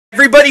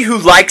Everybody who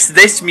likes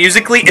this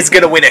musically is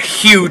gonna win a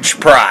huge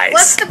prize.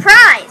 What's the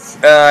prize?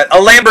 A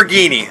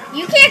Lamborghini.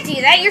 You can't do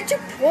that, you're too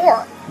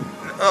poor.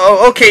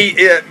 Oh,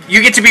 okay,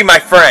 you get to be my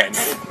friend.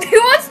 Who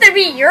wants to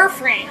be your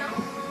friend?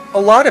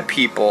 A lot of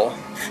people.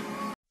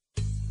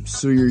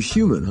 So you're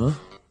human, huh?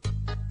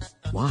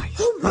 Why?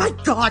 Oh my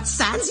God,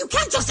 Sans, you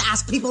can't just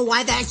ask people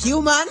why they're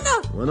human.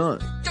 Why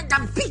not?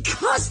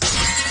 Because...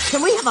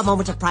 Can we have a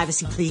moment of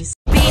privacy, please?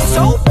 Be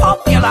so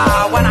popular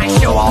when I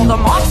show all the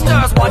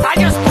monsters what I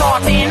just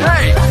brought in.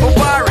 Hey,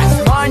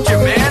 Papyrus, mind your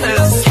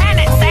manners. Can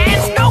it,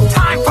 Sans? No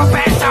time for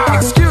banter.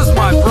 Excuse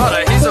my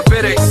brother, he's a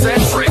bit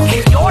eccentric.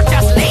 You're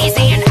just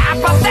lazy and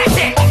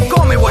apathetic.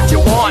 Call me what you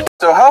want.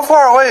 So how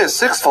far away is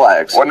Six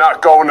Flags? We're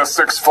not going to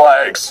Six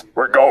Flags.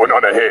 We're going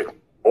on ahead.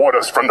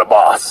 Orders from the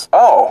boss.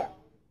 Oh.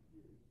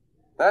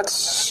 That's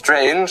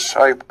strange.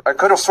 I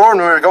could have sworn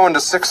we were going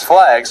to Six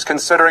Flags,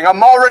 considering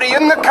I'm already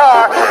in the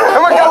car,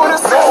 and we're going to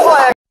Six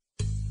Flags!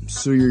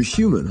 So you're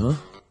human, huh?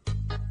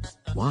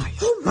 Why?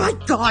 Oh my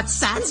God,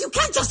 Sans, you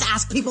can't just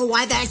ask people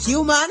why they're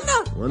human.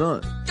 Why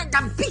not?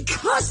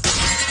 Because...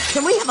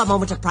 Can we have a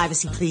moment of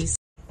privacy, please?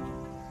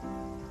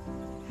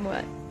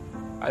 What?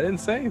 I didn't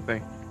say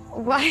anything.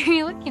 Why are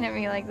you looking at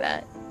me like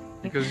that?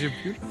 Because you're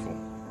beautiful.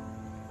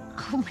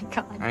 Oh my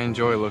God. I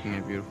enjoy looking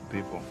at beautiful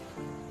people.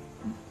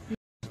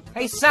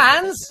 Hey,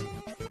 Sans,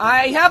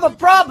 I have a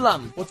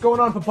problem. What's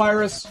going on,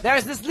 Papyrus?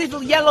 There's this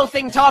little yellow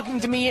thing talking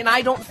to me, and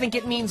I don't think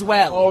it means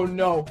well. Oh,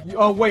 no.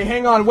 Oh, wait,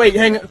 hang on,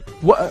 hang on.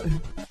 What?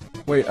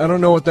 Wait, I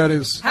don't know what that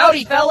is.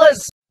 Howdy,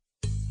 fellas.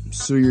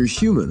 So you're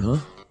human, huh?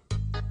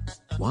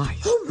 Why?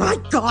 Oh my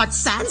God,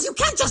 Sans, you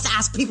can't just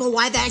ask people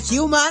why they're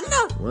human.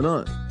 Why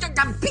not?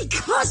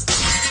 Because...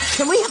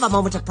 Can we have a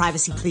moment of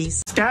privacy,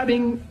 please?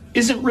 Stabbing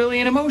isn't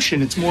really an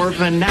emotion, it's more of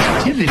an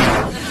activity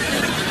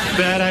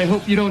that I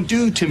hope you don't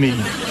do to me.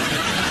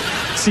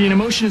 See, an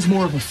emotion is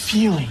more of a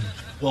feeling.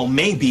 Well,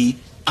 maybe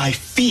I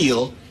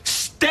feel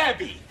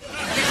stabby.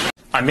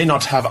 I may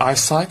not have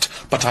eyesight,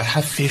 but I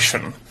have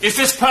vision. Is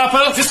this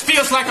purple? This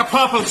feels like a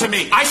purple to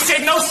me. I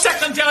said no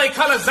secondary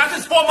colors. That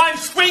is for my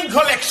screen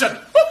collection.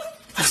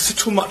 That's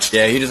too much.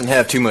 Yeah, he doesn't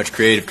have too much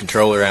creative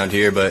control around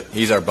here, but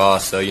he's our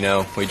boss, so, you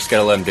know, we just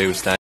gotta let him do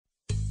his thing.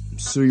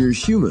 So you're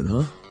human,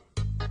 huh?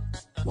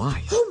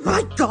 Why? Oh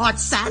my God,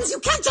 Sans, you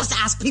can't just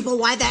ask people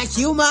why they're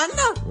human.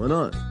 Why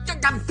not?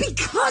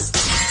 Because...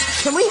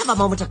 Can we have a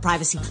moment of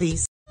privacy,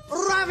 please?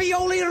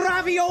 Ravioli,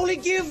 ravioli,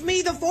 give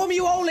me the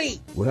formuoli.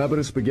 What happened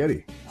to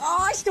spaghetti? Oh,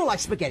 I still like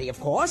spaghetti, of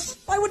course.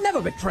 I would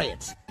never betray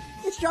it.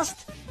 It's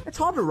just, it's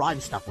hard to rhyme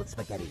stuff with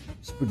spaghetti.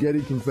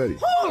 Spaghetti confetti.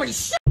 Holy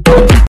shit!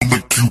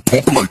 Make you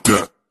pop like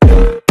that.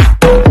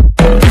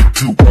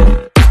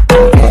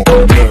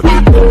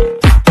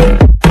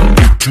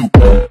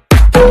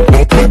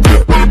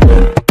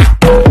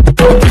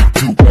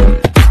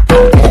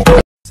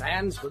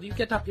 Sans, will you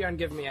get up here and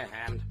give me a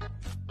hand?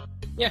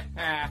 Yeah,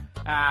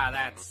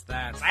 that's...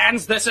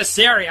 Sans, this is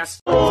serious!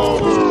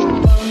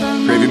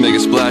 Gravy make a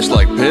splash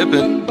like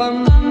Pippin.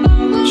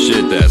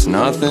 Shit, that's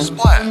nothing.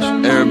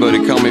 Splash.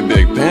 Everybody call me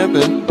Big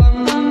Pimpin'.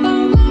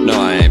 No,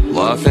 I ain't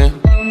bluffing.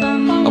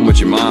 I'm with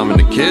your mom in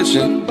the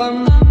kitchen,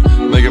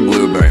 making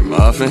blueberry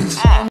muffins.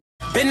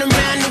 Been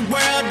around the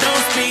world,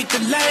 don't speak the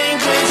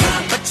language,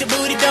 but your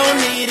booty don't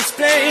need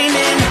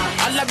explaining.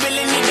 All I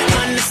really need to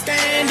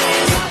understand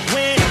is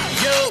when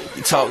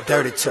you talk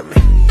dirty to me.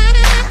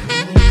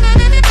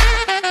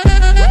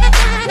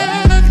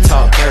 You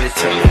talk dirty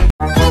to me.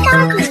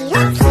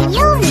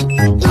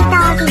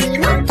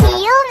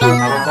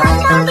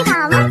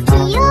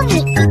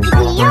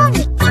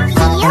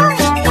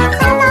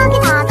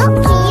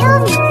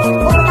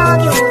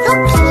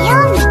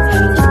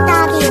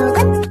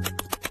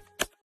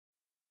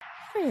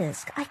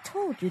 I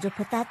told you to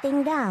put that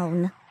thing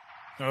down.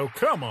 Oh,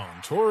 come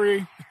on,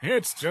 Tori.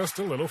 It's just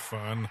a little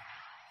fun.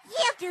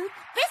 Yeah, dude.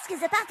 Frisk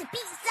is about to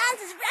beat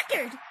Sans'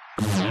 record.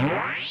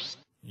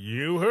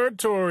 You heard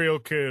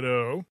Toriel,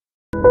 kiddo.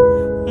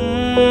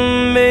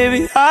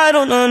 Baby, I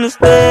don't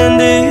understand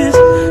this.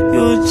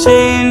 You're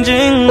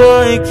changing,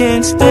 I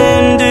can't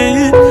stand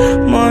it.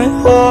 My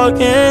heart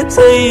can't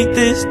take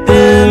this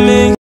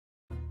damage.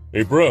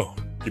 Hey, bro,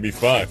 give me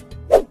 5.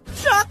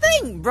 Sure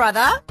thing,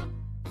 brother.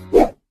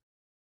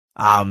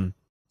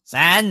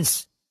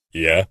 Sans?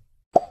 Yeah?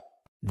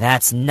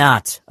 That's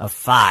not a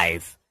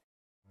 5.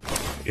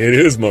 It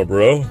is, my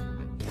bro.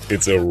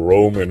 It's a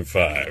Roman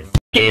 5.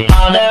 Keep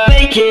harder,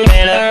 make it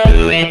better,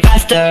 do it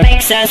faster,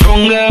 makes us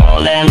stronger,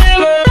 more than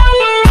ever,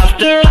 hour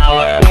after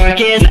hour,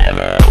 work is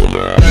never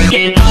over. Work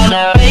it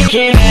harder, make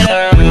it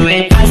better, do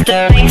it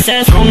faster, makes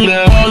us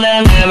stronger, more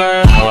than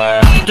ever, hour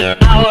after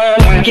hour,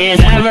 work is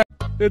never.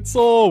 It's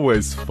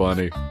always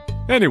funny.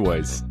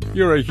 Anyways,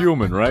 you're a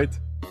human, right?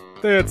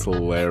 That's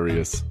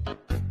hilarious.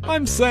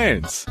 I'm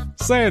Sans.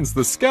 Sans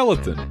the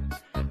skeleton.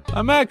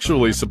 I'm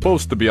actually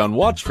supposed to be on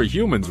watch for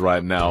humans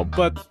right now,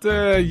 but,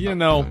 you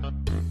know,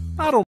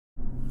 I don't...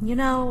 You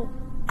know,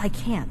 I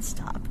can't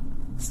stop.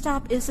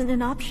 Stop isn't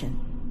an option.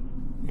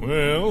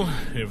 Well,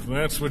 if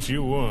that's what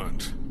you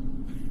want.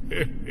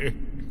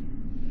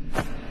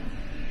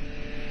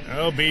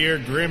 I'll be your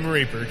Grim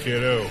Reaper,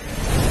 kiddo.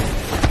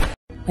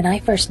 When I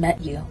first met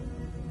you,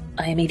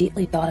 I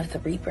immediately thought of the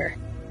Reaper.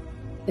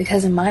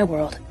 Because in my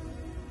world,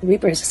 the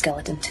Reaper is a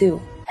skeleton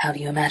too. How do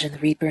you imagine the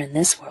Reaper in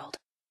this world?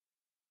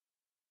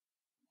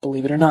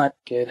 Believe it or not,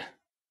 kid.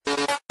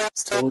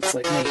 Still looks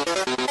like me.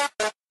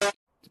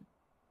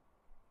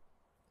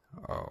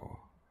 Oh,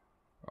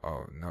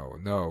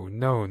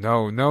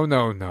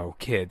 no,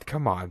 kid.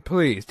 Come on,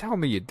 please, tell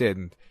me you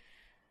didn't.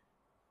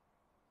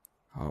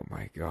 Oh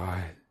my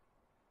god.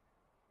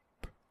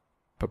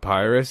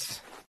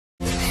 Papyrus?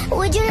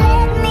 Would you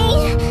let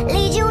me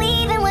lead you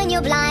even when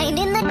you're blind?